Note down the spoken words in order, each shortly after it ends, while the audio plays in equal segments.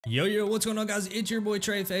Yo, what's going on, guys? It's your boy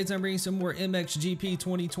Trey Fades. I'm bringing some more MXGP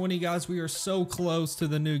 2020, guys. We are so close to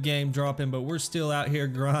the new game dropping, but we're still out here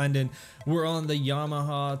grinding. We're on the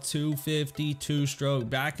Yamaha 250 two-stroke,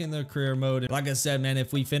 back in the career mode. Like I said, man,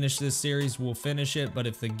 if we finish this series, we'll finish it. But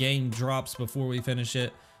if the game drops before we finish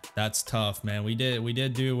it, that's tough, man. We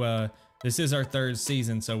did do. This is our third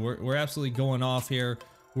season, so we're absolutely going off here.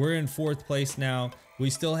 We're in 4th place now. We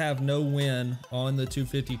still have no win on the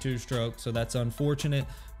 252 stroke, so that's unfortunate,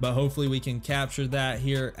 but hopefully we can capture that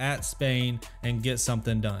here at Spain and get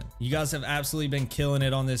something done. You guys have absolutely been killing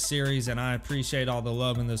it on this series, and I appreciate all the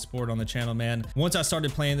love and the support on the channel, man. Once I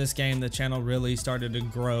started playing this game, the channel really started to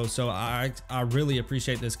grow, so I really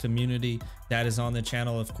appreciate this community that is on the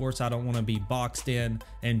channel. Of course, I don't want to be boxed in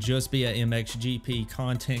and just be a MXGP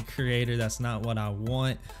content creator. That's not what I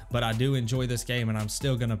want, but I do enjoy this game, and I'm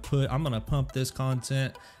still gonna pump this content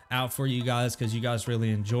out for you guys because you guys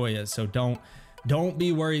really enjoy it. So don't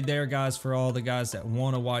be worried there, guys, for all the guys that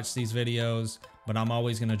want to watch these videos, but I'm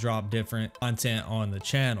always going to drop different content on the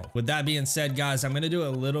channel. With that being said, guys, I'm going to do a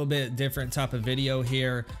little bit different type of video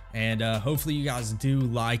here, and hopefully you guys do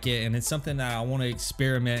like it. And it's something that I want to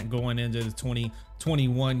experiment going into the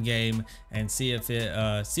 2021 game and see if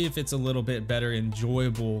it's a little bit better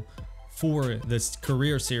enjoyable for this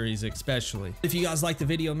career series, especially. If you guys like the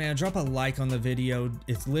video, man, drop a like on the video.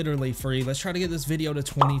 It's literally free. Let's try to get this video to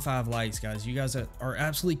 25 likes, guys. You guys are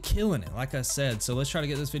absolutely killing it, like I said. So let's try to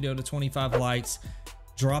get this video to 25 likes.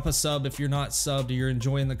 Drop a sub if you're not subbed or you're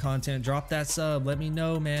enjoying the content. Drop that sub. Let me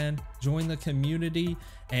know, man. Join the community.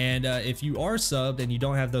 And if you are subbed and you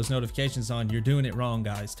don't have those notifications on, you're doing it wrong,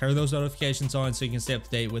 guys. Turn those notifications on so you can stay up to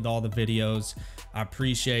date with all the videos. I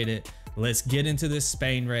appreciate it. Let's get into this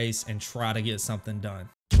Spain race and try to get something done.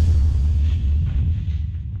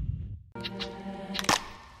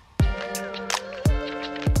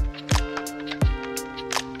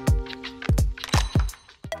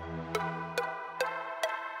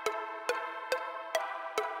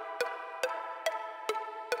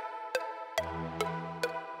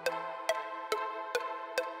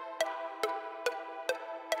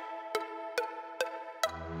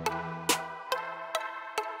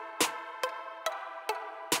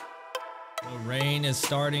 The rain is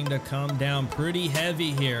starting to come down pretty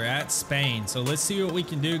heavy here at Spain. So let's see what we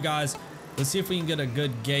can do, guys. Let's see if we can get a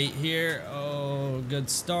good gate here. Oh, good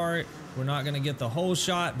start. We're not going to get the whole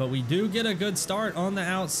shot, but we do get a good start on the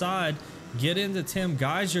outside. Get into Tim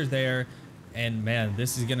Geiser there. And man,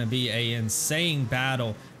 this is going to be an insane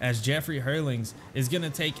battle as Jeffrey Hurlings is going to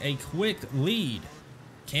take a quick lead.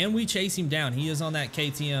 Can we chase him down? He is on that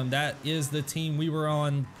KTM. That is the team we were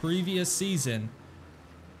on previous season.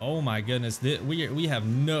 Oh my goodness, we have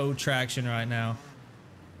no traction right now.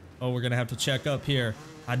 Oh, we're gonna have to check up here.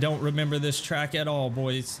 I don't remember this track at all,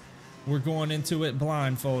 boys. We're going into it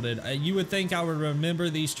blindfolded. You would think I would remember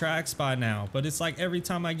these tracks by now, but it's like every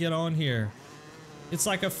time I get on here, it's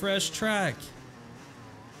like a fresh track.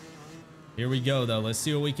 Here we go, though. Let's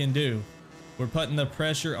see what we can do. We're putting the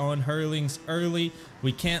pressure on Hurlings early.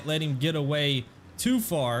 We can't let him get away too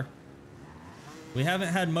far. We haven't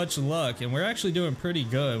had much luck, and we're actually doing pretty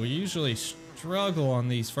good. We usually struggle on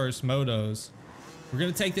these first motos. We're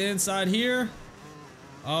gonna take the inside here.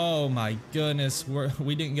 Oh my goodness,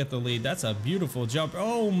 we didn't get the lead. That's a beautiful jump.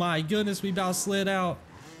 Oh my goodness, we about slid out.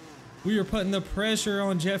 We are putting the pressure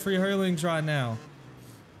on Jeffrey Hurlings right now.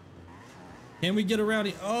 Can we get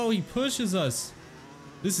around? Oh, he pushes us.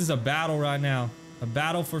 This is a battle right now. A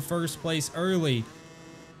battle for first place early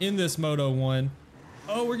in this Moto 1.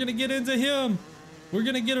 Oh, we're gonna get into him. We're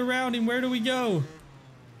gonna get around him. Where do we go?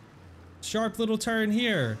 Sharp little turn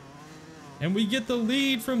here. And we get the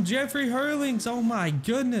lead from Jeffrey Hurlings. Oh my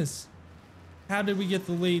goodness. How did we get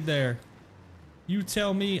the lead there? You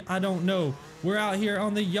tell me. I don't know. We're out here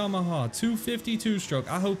on the Yamaha 252 stroke.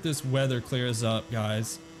 I hope this weather clears up,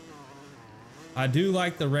 guys. I do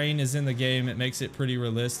like the rain is in the game. It makes it pretty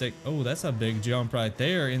realistic. Oh, that's a big jump right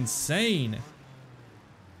there. Insane.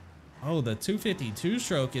 Oh, the 252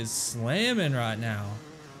 stroke is slamming right now.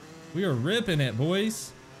 We are ripping it,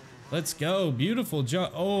 boys. Let's go. Beautiful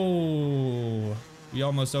jump. Oh, we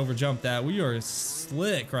almost overjumped that. We are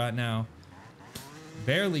slick right now.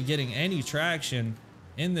 Barely getting any traction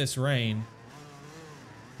in this rain.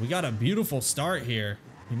 We got a beautiful start here.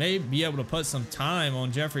 We may be able to put some time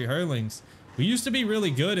on Jeffrey Hurlings. We used to be really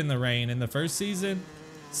good in the rain in the first season.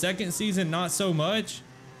 Second season, not so much.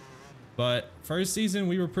 But first season,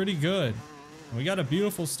 we were pretty good. We got a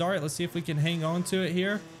beautiful start. Let's see if we can hang on to it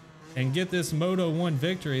here and get this Moto 1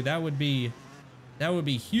 victory. That would be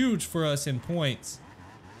huge for us in points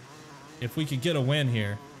if we could get a win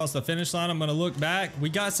here. Across the finish line, I'm going to look back. We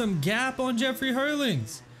got some gap on Jeffrey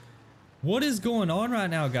Hurlings. What is going on right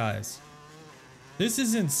now, guys? This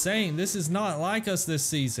is insane. This is not like us this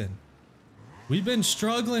season. We've been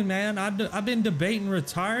struggling, man. I've been debating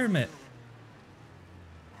retirement.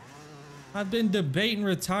 I've been debating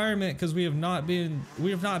retirement because we have not been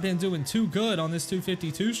doing too good on this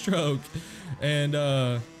 252 stroke, and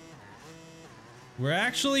we're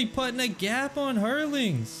actually putting a gap on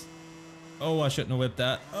Hurlings. Oh, I shouldn't have whipped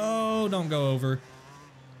that. Oh, don't go over.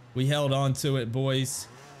 We held on to it, boys,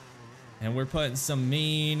 and we're putting some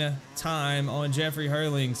mean time on Jeffrey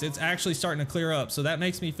Hurlings. It's actually starting to clear up, so that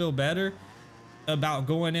makes me feel better about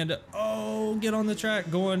going into, oh, get on the track,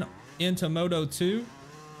 going into Moto 2.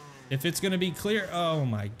 If it's gonna be clear, oh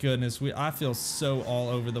my goodness, I feel so all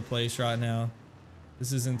over the place right now.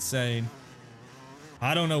 This is insane.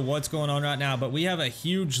 I don't know what's going on right now, but we have a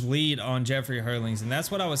huge lead on Jeffrey Hurlings, and that's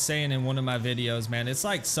what I was saying in one of my videos, man. It's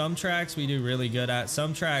like some tracks we do really good at,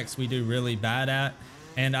 some tracks we do really bad at,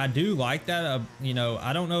 and I do like that. You know,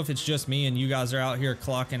 I don't know if it's just me and you guys are out here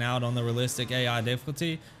clocking out on the realistic AI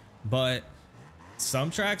difficulty, but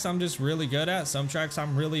some tracks I'm just really good at, some tracks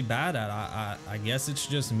I'm really bad at. I guess it's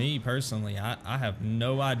just me personally. I have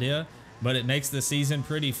no idea, but it makes the season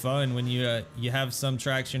pretty fun when you have some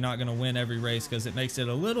tracks you're not going to win every race, because it makes it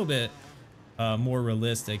a little bit more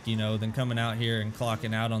realistic, you know, than coming out here and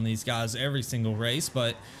clocking out on these guys every single race.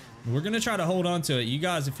 But we're going to try to hold on to it. You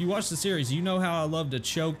guys, if you watch the series, you know how I love to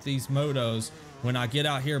choke these motos when I get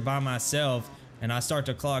out here by myself and I start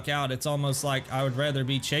to clock out. It's almost like I would rather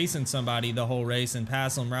be chasing somebody the whole race and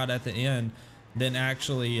pass them right at the end than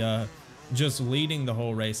actually just leading the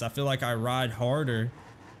whole race. I feel like I ride harder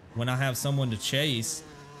when I have someone to chase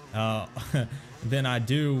than I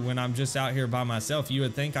do when I'm just out here by myself. You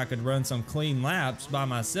would think I could run some clean laps by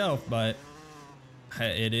myself, but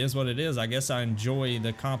it is what it is. I guess I enjoy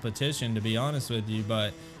the competition, to be honest with you,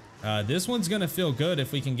 but this one's gonna feel good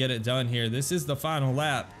if we can get it done here. This is the final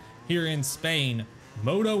lap here in Spain,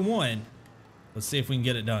 Moto 1. Let's see if we can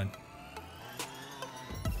get it done.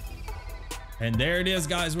 And there it is,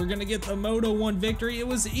 guys. We're gonna get the Moto 1 victory. It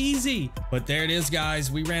was easy, but there it is,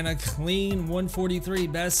 guys. We ran a clean 143,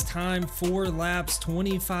 best time, 4 laps,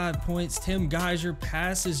 25 points. Tim Geiger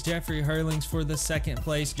passes Jeffrey Hurlings for the second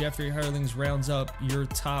place. Jeffrey Hurlings rounds up your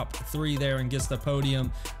top 3 there and gets the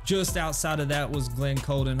podium. Just outside of that was Glenn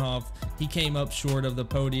Coldenhoff. He came up short of the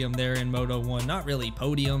podium there in Moto 1. Not really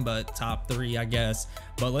podium, but top 3, I guess.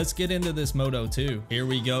 But let's get into this Moto 2. Here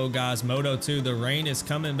we go, guys. Moto 2, the rain is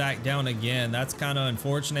coming back down again. That's kind of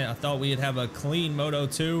unfortunate. I thought we'd have a clean Moto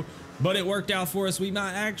 2, but it worked out for us. We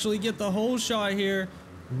might actually get the whole shot here.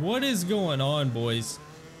 What is going on, boys?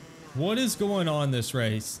 What is going on this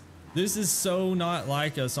race? This is so not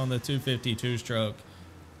like us on the 252 stroke.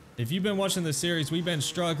 If you've been watching the series, we've been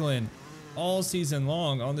struggling all season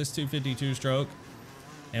long on this 252 stroke,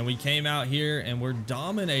 and we came out here and we're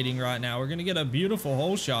dominating right now. We're gonna get a beautiful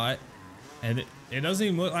hole shot, and it doesn't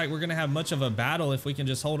even look like we're gonna have much of a battle if we can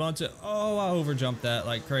just hold on to. Oh, I overjumped that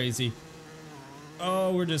like crazy.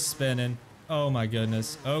 Oh, we're just spinning. Oh my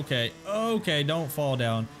goodness. Okay, don't fall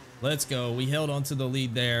down. Let's go. We held on to the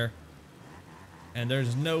lead there, and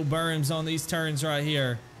there's no berms on these turns right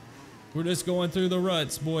here. We're just going through the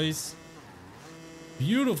ruts, boys.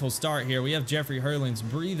 Beautiful start here. We have Jeffrey Hurlings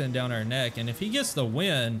breathing down our neck, and if he gets the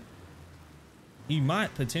win, he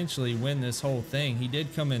might potentially win this whole thing. He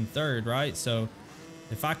did come in 3rd, right? So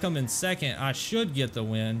if I come in 2nd, I should get the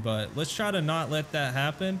win, but let's try to not let that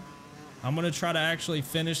happen. I'm going to try to actually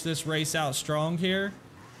finish this race out strong here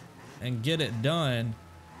and get it done.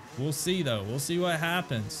 We'll see, though. We'll see what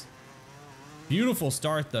happens. Beautiful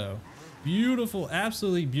start, though. Beautiful,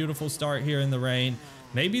 absolutely beautiful start here in the rain.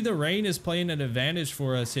 Maybe the rain is playing an advantage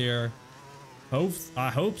for us here. I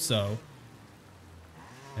hope so.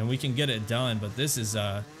 And we can get it done, but this is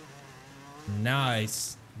a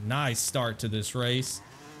nice start to this race.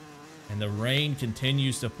 And the rain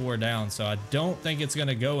continues to pour down, so I don't think it's going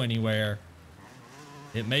to go anywhere.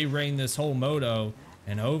 It may rain this whole moto,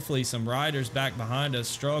 and hopefully some riders back behind us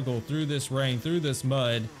struggle through this rain, through this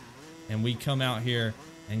mud, and we come out here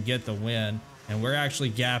and get the win. And we're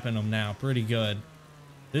actually gapping them now pretty good.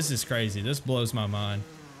 This is crazy. This blows my mind.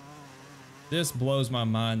 This blows my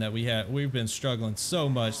mind that we've been struggling so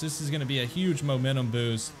much. This is going to be a huge momentum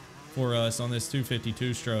boost for us on this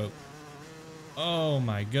 252 stroke. Oh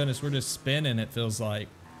my goodness, we're just spinning, it feels like.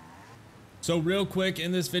 So real quick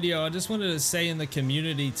in this video, I just wanted to say in the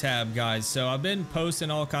community tab, guys, so I've been posting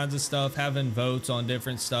all kinds of stuff, having votes on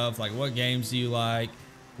different stuff, like what games do you like,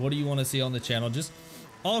 what do you want to see on the channel, just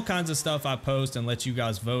all kinds of stuff I post and let you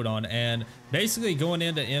guys vote on. And basically going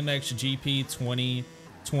into MXGP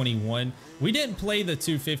 2021, we didn't play the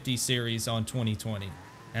 250 series on 2020.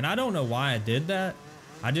 And I don't know why I did that.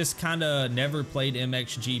 I just kind of never played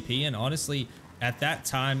MXGP, and honestly, at that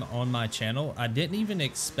time on my channel, I didn't even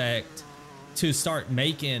expect to start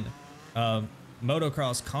making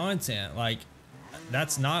motocross content. Like,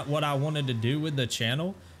 that's not what I wanted to do with the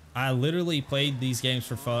channel. I literally played these games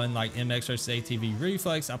for fun, like MX vs ATV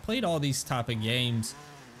Reflex. I played all these type of games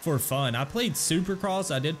for fun. I played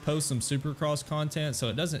Supercross. I did post some Supercross content,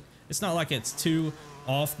 so it's not like it's too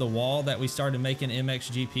off the wall that we started making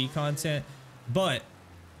MXGP content. But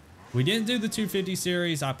we didn't do the 250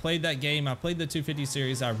 series. I played that game. I played the 250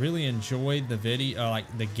 series. I really enjoyed the video,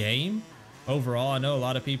 like the game overall. I know a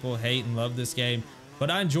lot of people hate and love this game, but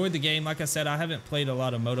I enjoyed the game. Like I said, I haven't played a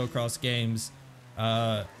lot of motocross games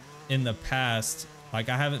in the past. Like,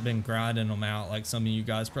 I haven't been grinding them out like some of you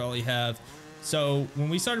guys probably have. So when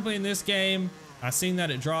we started playing this game, I seen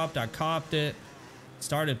that it dropped. I copped it,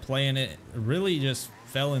 started playing it, really just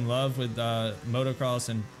fell in love with motocross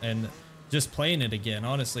and just playing it again.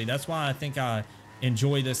 Honestly, that's why I think I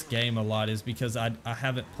enjoy this game a lot, is because I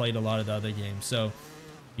haven't played a lot of the other games. So,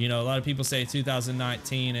 you know, a lot of people say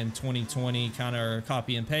 2019 and 2020 kind of are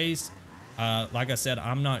copy and paste. Like I said,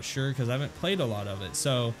 I'm not sure because I haven't played a lot of it.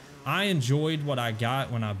 So I enjoyed what I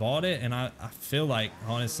got when I bought it, and I feel like,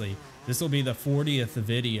 honestly, this will be the 40th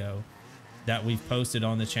video that we've posted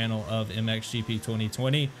on the channel of MXGP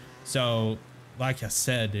 2020. So like I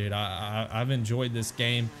said, dude, I've enjoyed this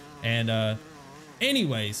game. And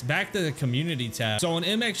anyways, back to the community tab. So on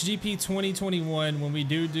MXGP 2021, when we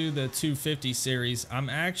do the 250 series, I'm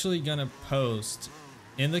actually gonna post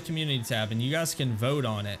in the community tab, and you guys can vote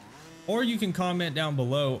on it, or you can comment down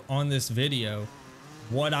below on this video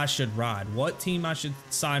what I should ride, what team I should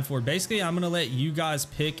sign for. Basically, I'm gonna let you guys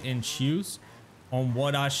pick and choose on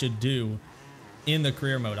what I should do in the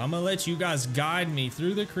career mode. I'm gonna let you guys guide me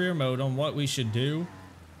through the career mode on what we should do,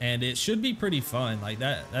 and it should be pretty fun. Like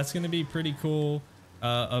that's gonna be pretty cool.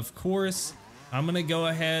 Of course, I'm gonna go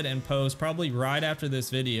ahead and post probably right after this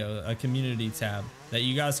video a community tab that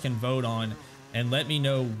you guys can vote on and let me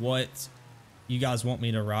know what you guys want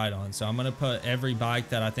me to ride on. So I'm gonna put every bike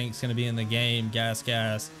that I think is gonna be in the game: Gas,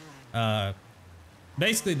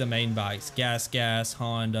 basically the main bikes: Gas,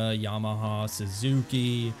 Honda, Yamaha,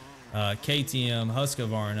 Suzuki, KTM,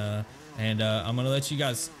 Husqvarna, and I'm gonna let you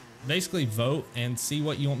guys basically vote and see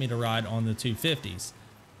what you want me to ride on the 250s.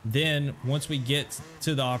 Then once we get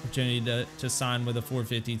to the opportunity to sign with a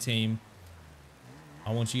 450 team,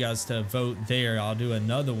 I want you guys to vote there. I'll do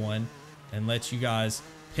another one and let you guys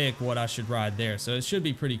pick what I should ride there. So it should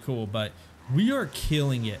be pretty cool. But we are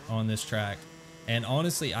killing it on this track, and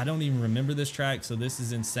honestly, I don't even remember this track, so this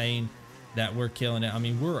is insane that we're killing it. I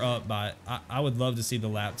mean, we're up by, I would love to see the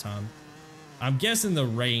lap time. I'm guessing the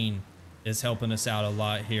rain is helping us out a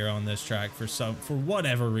lot here on this track for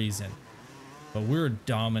whatever reason, but we're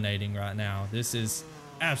dominating right now. This is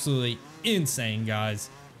absolutely insane, guys,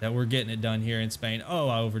 that we're getting it done here in Spain. Oh,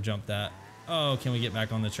 I overjumped that. Oh, can we get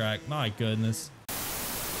back on the track? My goodness.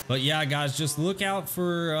 But yeah, guys, just look out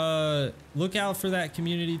for that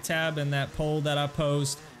community tab and that poll that I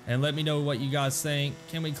post, and let me know what you guys think.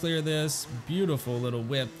 Can we clear this? Beautiful little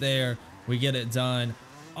whip there. We get it done.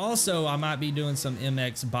 Also, I might be doing some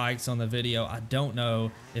MX bikes on the video. I don't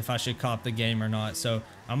know if I should cop the game or not, so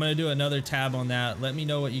I'm gonna do another tab on that. Let me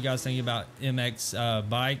know what you guys think about MX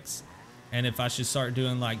bikes, and if I should start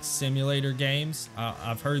doing like simulator games.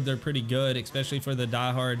 I've heard they're pretty good, especially for the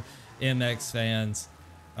diehard MX fans.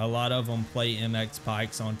 A lot of them play MX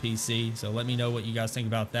bikes on PC, so let me know what you guys think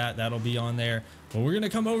about that. That'll be on there. But we're gonna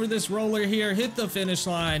come over this roller here, hit the finish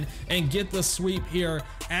line, and get the sweep here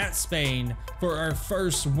at Spain for our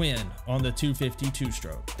first win on the 250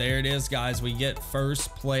 two-stroke. There it is, guys. We get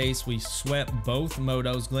first place. We swept both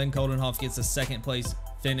motos. Glenn Coldenhoff gets a second place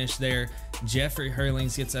finish there. Jeffrey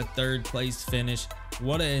Hurlings gets a third place finish.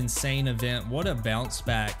 What an insane event. What a bounce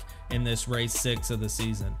back in this race 6 of the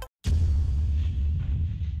season.